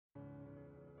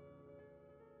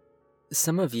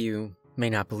Some of you may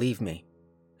not believe me,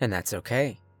 and that's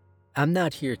okay. I'm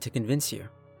not here to convince you.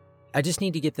 I just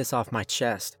need to get this off my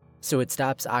chest so it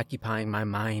stops occupying my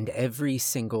mind every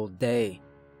single day.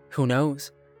 Who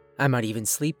knows? I might even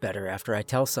sleep better after I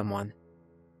tell someone.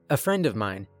 A friend of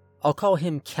mine, I'll call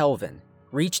him Kelvin,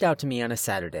 reached out to me on a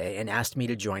Saturday and asked me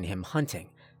to join him hunting.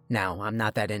 Now, I'm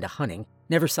not that into hunting,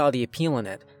 never saw the appeal in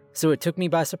it, so it took me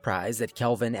by surprise that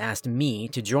Kelvin asked me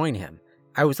to join him.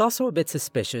 I was also a bit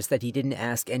suspicious that he didn't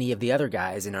ask any of the other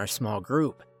guys in our small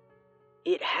group.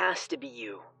 "It has to be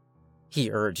you," he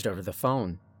urged over the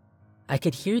phone. I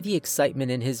could hear the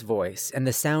excitement in his voice and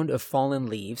the sound of fallen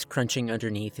leaves crunching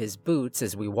underneath his boots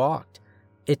as we walked.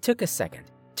 It took a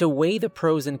second to weigh the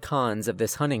pros and cons of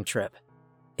this hunting trip.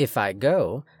 If I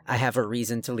go, I have a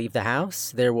reason to leave the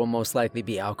house, there will most likely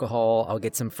be alcohol, I'll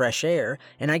get some fresh air,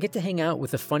 and I get to hang out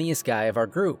with the funniest guy of our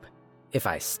group. If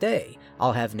I stay,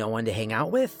 I'll have no one to hang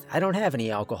out with, I don't have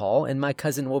any alcohol, and my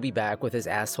cousin will be back with his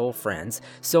asshole friends,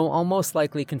 so I'll most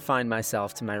likely confine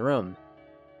myself to my room.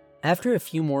 After a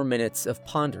few more minutes of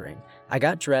pondering, I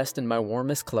got dressed in my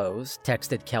warmest clothes,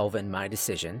 texted Kelvin my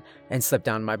decision, and slipped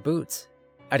on my boots.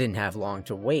 I didn't have long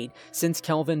to wait, since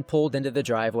Kelvin pulled into the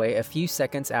driveway a few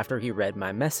seconds after he read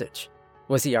my message.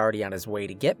 Was he already on his way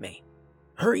to get me?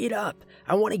 "Hurry it up,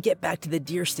 I want to get back to the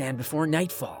deer stand before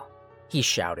nightfall," he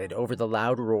shouted over the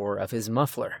loud roar of his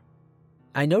muffler.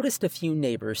 I noticed a few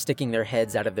neighbors sticking their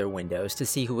heads out of their windows to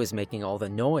see who was making all the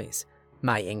noise.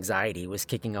 My anxiety was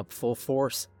kicking up full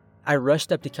force. I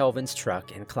rushed up to Kelvin's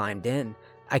truck and climbed in.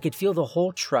 I could feel the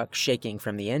whole truck shaking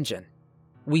from the engine.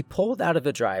 We pulled out of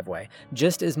the driveway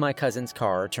just as my cousin's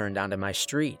car turned onto my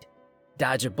street.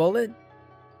 "Dodge a bullet?"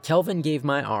 Kelvin gave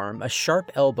my arm a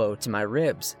sharp elbow to my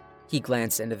ribs. He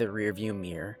glanced into the rearview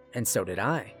mirror, and so did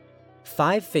I.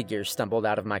 5 figures stumbled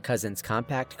out of my cousin's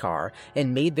compact car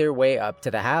and made their way up to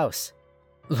the house.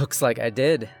 Looks like I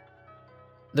did.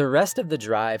 The rest of the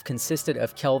drive consisted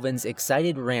of Kelvin's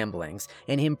excited ramblings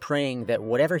and him praying that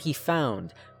whatever he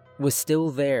found was still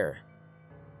there.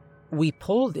 We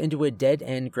pulled into a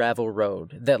dead-end gravel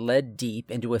road that led deep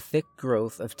into a thick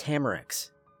growth of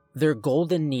tamaracks. Their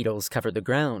golden needles covered the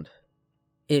ground.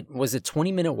 It was a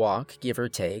 20-minute walk, give or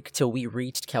take, till we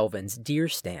reached Kelvin's deer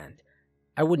stand.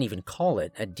 I wouldn't even call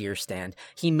it a deer stand.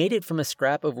 He made it from a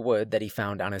scrap of wood that he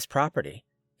found on his property.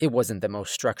 It wasn't the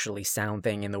most structurally sound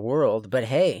thing in the world, but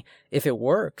hey, if it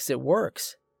works, it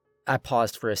works. I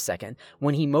paused for a second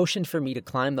when he motioned for me to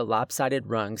climb the lopsided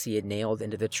rungs he had nailed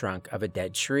into the trunk of a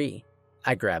dead tree.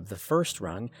 I grabbed the first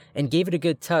rung and gave it a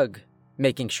good tug,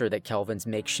 making sure that Kelvin's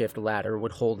makeshift ladder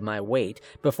would hold my weight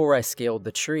before I scaled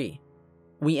the tree.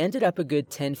 We ended up a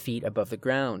good 10 feet above the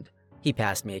ground. He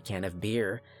passed me a can of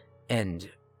beer, and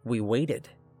we waited.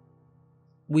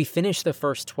 We finished the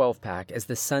first 12-pack as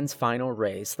the sun's final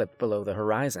rays slipped below the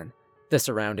horizon. The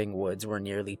surrounding woods were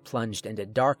nearly plunged into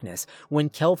darkness when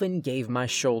Kelvin gave my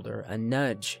shoulder a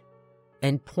nudge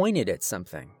and pointed at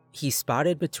something he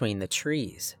spotted between the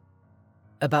trees.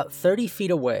 About 30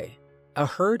 feet away, a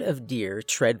herd of deer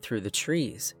tread through the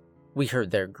trees. We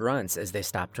heard their grunts as they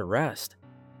stopped to rest.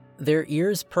 Their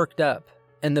ears perked up,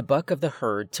 and the buck of the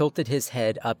herd tilted his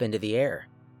head up into the air.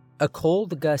 A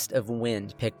cold gust of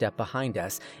wind picked up behind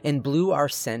us and blew our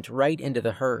scent right into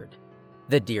the herd.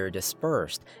 The deer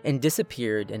dispersed and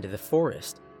disappeared into the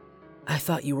forest. "I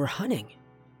thought you were hunting,"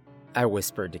 I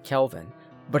whispered to Kelvin,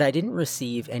 but I didn't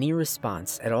receive any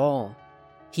response at all.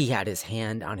 He had his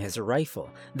hand on his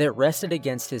rifle that rested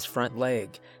against his front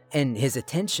leg, and his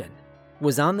attention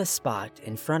was on the spot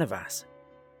in front of us.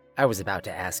 I was about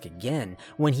to ask again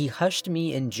when he hushed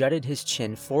me and jutted his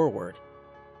chin forward.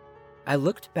 I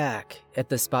looked back at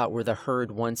the spot where the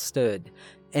herd once stood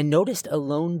and noticed a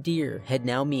lone deer had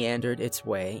now meandered its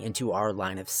way into our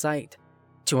line of sight.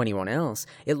 To anyone else,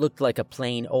 it looked like a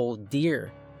plain old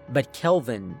deer, but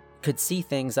Kelvin could see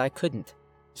things I couldn't.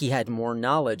 He had more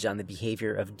knowledge on the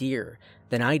behavior of deer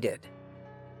than I did.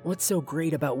 "What's so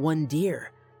great about one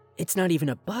deer? It's not even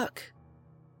a buck."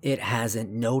 "It hasn't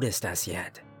noticed us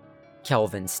yet,"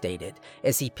 Kelvin stated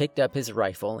as he picked up his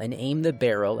rifle and aimed the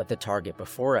barrel at the target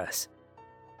before us.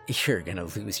 "You're gonna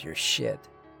lose your shit,"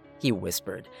 he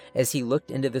whispered as he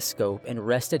looked into the scope and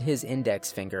rested his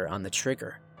index finger on the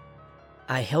trigger.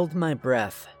 I held my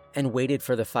breath and waited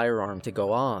for the firearm to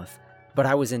go off, but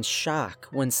I was in shock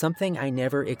when something I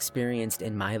never experienced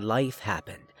in my life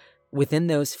happened within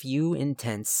those few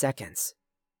intense seconds.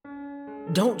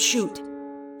 "Don't shoot!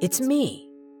 It's me!"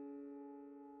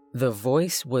 The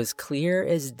voice was clear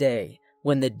as day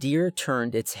when the deer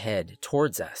turned its head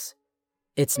towards us.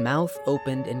 Its mouth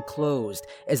opened and closed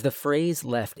as the phrase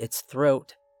left its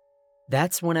throat.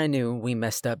 That's when I knew we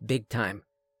messed up big time.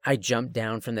 I jumped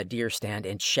down from the deer stand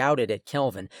and shouted at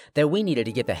Kelvin that we needed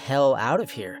to get the hell out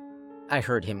of here. I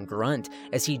heard him grunt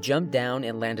as he jumped down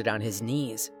and landed on his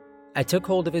knees. I took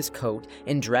hold of his coat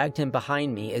and dragged him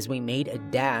behind me as we made a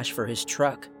dash for his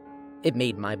truck. It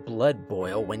made my blood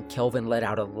boil when Kelvin let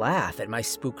out a laugh at my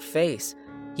spooked face.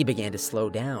 He began to slow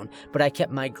down, but I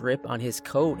kept my grip on his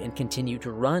coat and continued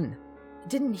to run.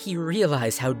 Didn't he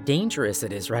realize how dangerous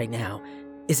it is right now?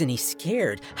 Isn't he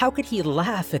scared? How could he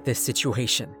laugh at this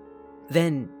situation?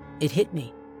 Then it hit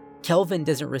me. Kelvin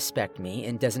doesn't respect me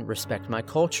and doesn't respect my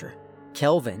culture.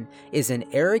 Kelvin is an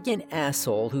arrogant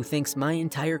asshole who thinks my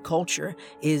entire culture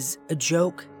is a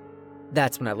joke.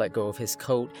 That's when I let go of his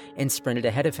coat and sprinted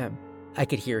ahead of him. I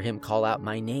could hear him call out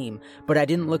my name, but I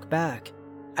didn't look back.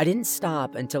 I didn't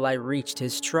stop until I reached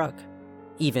his truck.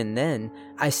 Even then,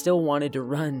 I still wanted to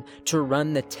run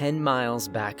the 10 miles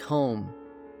back home.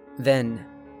 Then,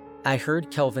 I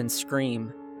heard Kelvin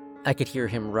scream. I could hear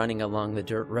him running along the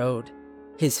dirt road.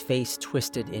 His face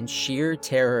twisted in sheer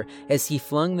terror as he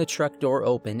flung the truck door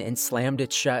open and slammed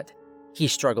it shut. He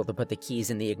struggled to put the keys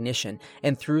in the ignition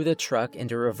and threw the truck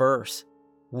into reverse.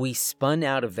 We spun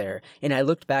out of there, and I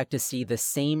looked back to see the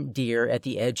same deer at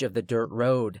the edge of the dirt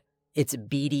road. Its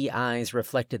beady eyes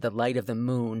reflected the light of the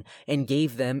moon and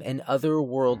gave them an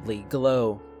otherworldly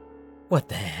glow. "What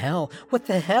the hell? What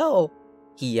the hell?"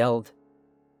 he yelled.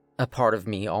 A part of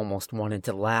me almost wanted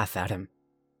to laugh at him.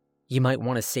 "You might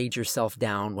want to sage yourself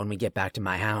down when we get back to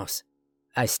my house,"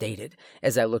 I stated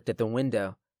as I looked at the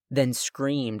window, then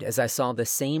screamed as I saw the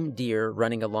same deer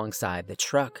running alongside the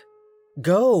truck.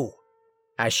 "Go!"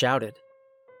 I shouted.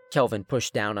 Kelvin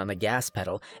pushed down on the gas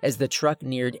pedal as the truck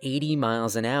neared 80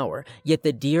 miles an hour, yet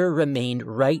the deer remained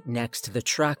right next to the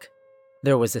truck.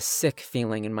 There was a sick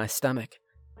feeling in my stomach,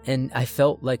 and I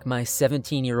felt like my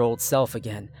 17-year-old self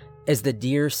again as the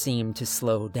deer seemed to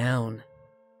slow down.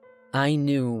 I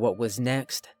knew what was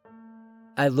next.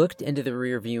 I looked into the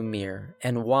rearview mirror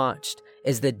and watched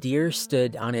as the deer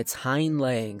stood on its hind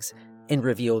legs and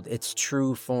revealed its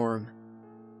true form.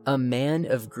 A man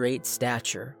of great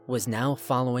stature was now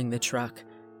following the truck,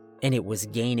 and it was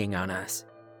gaining on us,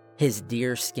 his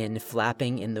deer skin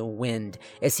flapping in the wind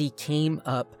as he came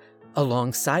up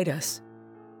alongside us.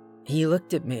 He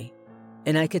looked at me,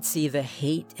 and I could see the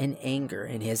hate and anger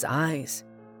in his eyes.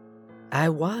 I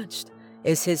watched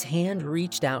as his hand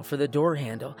reached out for the door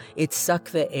handle. It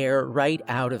sucked the air right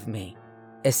out of me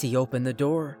as he opened the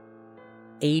door.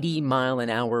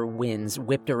 80-mile-an-hour winds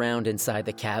whipped around inside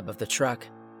the cab of the truck.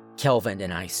 Kelvin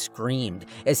and I screamed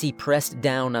as he pressed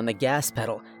down on the gas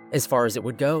pedal as far as it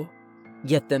would go.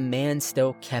 Yet the man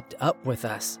still kept up with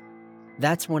us.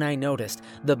 That's when I noticed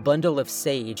the bundle of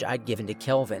sage I'd given to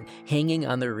Kelvin hanging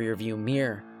on the rearview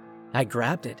mirror. I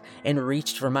grabbed it and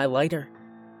reached for my lighter.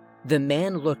 The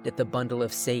man looked at the bundle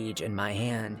of sage in my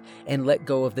hand and let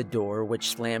go of the door, which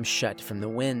slammed shut from the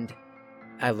wind.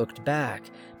 I looked back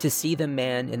to see the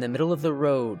man in the middle of the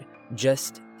road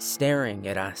just staring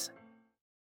at us.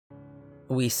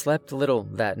 We slept little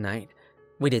that night.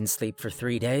 We didn't sleep for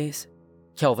 3 days.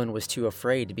 Kelvin was too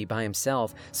afraid to be by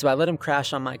himself, so I let him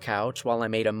crash on my couch while I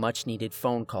made a much-needed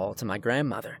phone call to my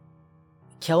grandmother.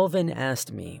 Kelvin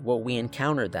asked me what we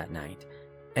encountered that night,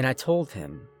 and I told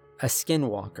him a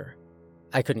skinwalker.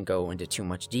 I couldn't go into too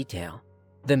much detail.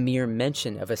 The mere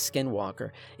mention of a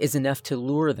skinwalker is enough to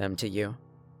lure them to you.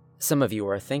 Some of you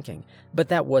are thinking, but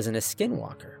that wasn't a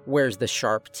skinwalker. Where's the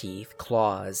sharp teeth,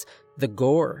 claws, the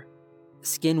gore?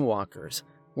 Skinwalkers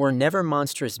were never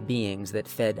monstrous beings that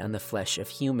fed on the flesh of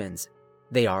humans.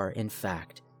 They are, in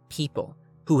fact, people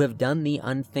who have done the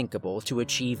unthinkable to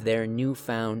achieve their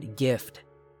newfound gift,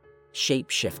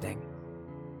 shape-shifting.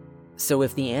 So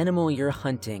if the animal you're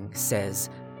hunting says,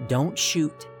 "Don't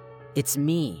shoot, it's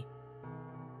me,"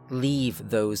 leave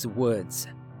those woods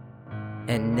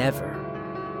and never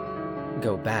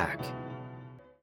go back.